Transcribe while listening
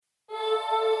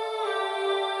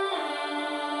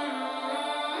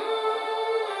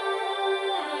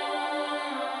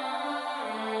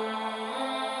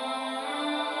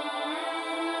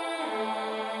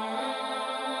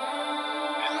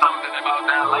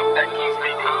that keeps me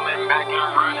coming back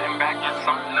and running back. It's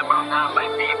something about that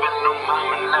life, even though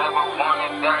mama never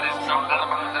wanted that. It's something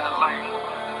about that life.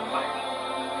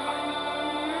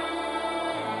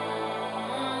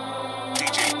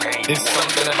 It's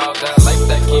something about that life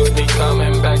that keeps me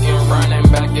coming back and running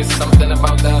back. It's something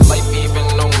about that life,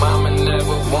 even though mama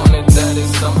never wanted that.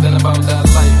 It's something about that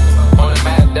life. On a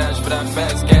mad dash for that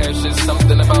fast cash. It's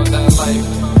something about that life.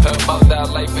 About that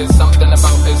life. It's something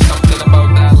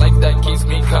about that life that keeps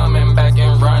me coming back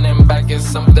and running back. It's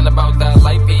something about that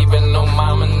life, even though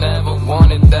mama never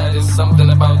wanted that. It's something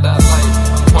about that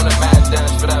life. On a mad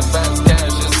dash for that fast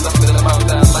cash. It's something about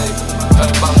that life.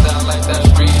 About that life, that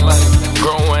street life.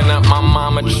 Growing up, my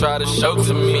mama tried to show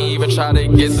to me, even try to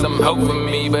get some help from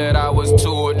me, but I was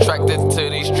too attracted to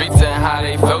these streets and how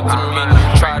they felt to me.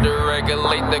 Tried to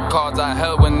regulate the cards I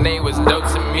held when they was dealt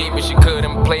to me, but she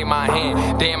couldn't play my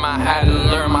hand. Damn, I had to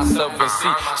learn myself and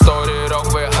see. Started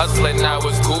off with hustling, now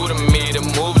it's cool to me to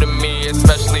move to me,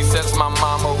 especially since my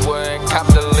mama wouldn't cop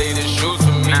the latest shoes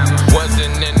for me.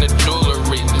 Wasn't in the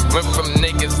jewelry, went from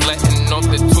niggas letting off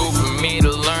the two for me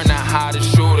to learn how to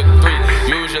shoot a three.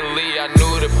 Usually I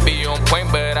knew to be on point,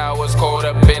 but I was caught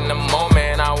up in the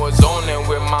moment. I was on it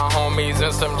with my homies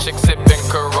and some chicks sipping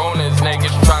Coronas.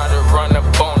 Niggas try to run a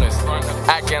bonus,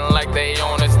 acting like they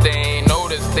on us. They ain't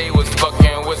noticed they was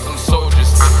fucking with some soldiers.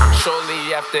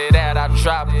 Shortly after that I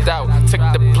dropped out, took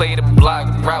the play the block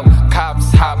route.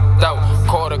 Cops hopped out,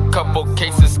 caught a couple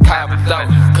cases copped out.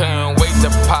 Couldn't wait to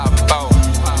pop out.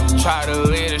 Tried to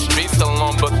leave the streets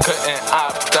alone, but couldn't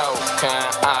opt out.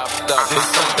 It's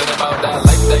something about that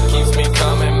life that keeps me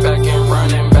coming back and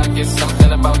running back. It's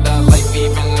something about that life,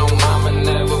 even though mama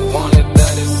never wanted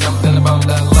that. It's something about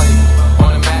that life.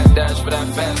 On a mad dash for that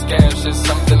fast cash. It's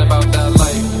something about that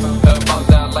life. About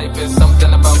that life. It's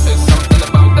something about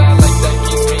that life that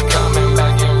keeps me coming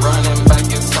back and running back.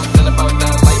 It's something about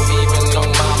that life, even though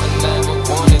mama never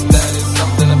wanted that. It's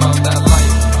something about that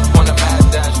life. On a mad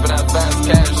dash for that fast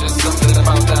cash. It's something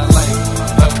about that life.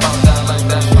 About that life,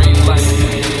 that street life.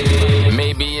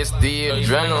 Maybe it's the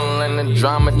adrenaline, the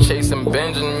drama chasing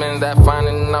Benjamins, that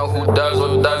finding out who does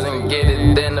or doesn't get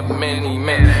it in a mini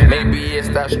man. Maybe it's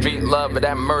that street love or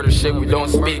that murder shit we don't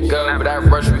speak of, but that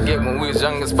rush we get when we was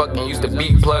young as fucking used to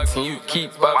beat plugs and you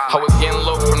keep up. I was getting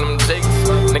low from them jakes,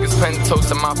 niggas putting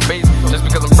toast in my face just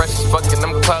because I'm fresh as fucking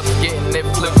them clubs, getting it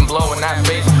flipping, blowing that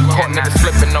face. Caught niggas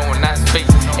slipping, knowing that's fake,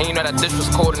 and you know that dish was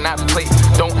cold in that plate.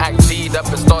 Don't act G'd up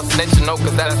and start snitching, no,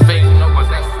 cause that's fake.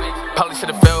 Probably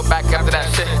should've fell back after that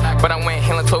shit, but I went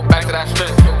healing, told back to that strip,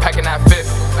 packing that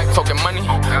fifth, talking money.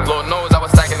 Lord knows I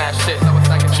was stacking that shit.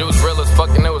 She was real as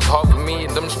fuck and it was hard for me.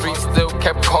 Them streets still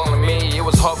kept calling me. It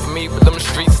was hard for me, but them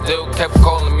streets still kept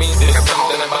calling me. There's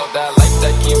something about that life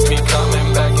that keeps me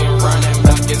coming back and running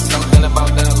back. It's something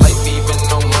about that life, even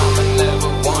though mama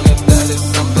never wanted that. It's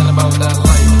something about that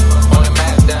life. On a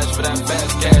mad dash for that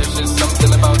fast cash. It's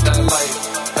something about that life.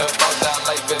 About that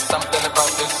life. It's something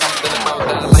about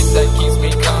that life that keeps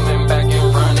me coming back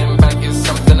and running back. It's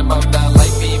something about that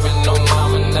life, even though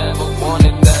mama never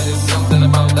wanted that. It's something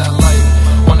about that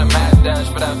life. On a mad dash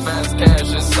for that fast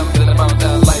cash. It's something about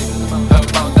that life.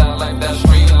 About that life, that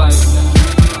street life.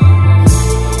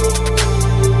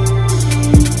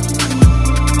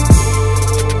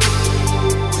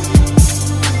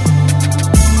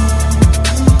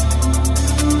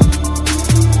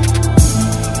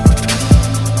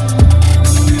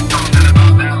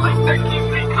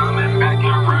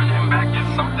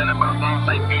 Something about that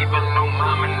life, even though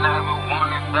mama never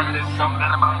wanted that. It's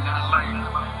something about that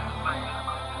life.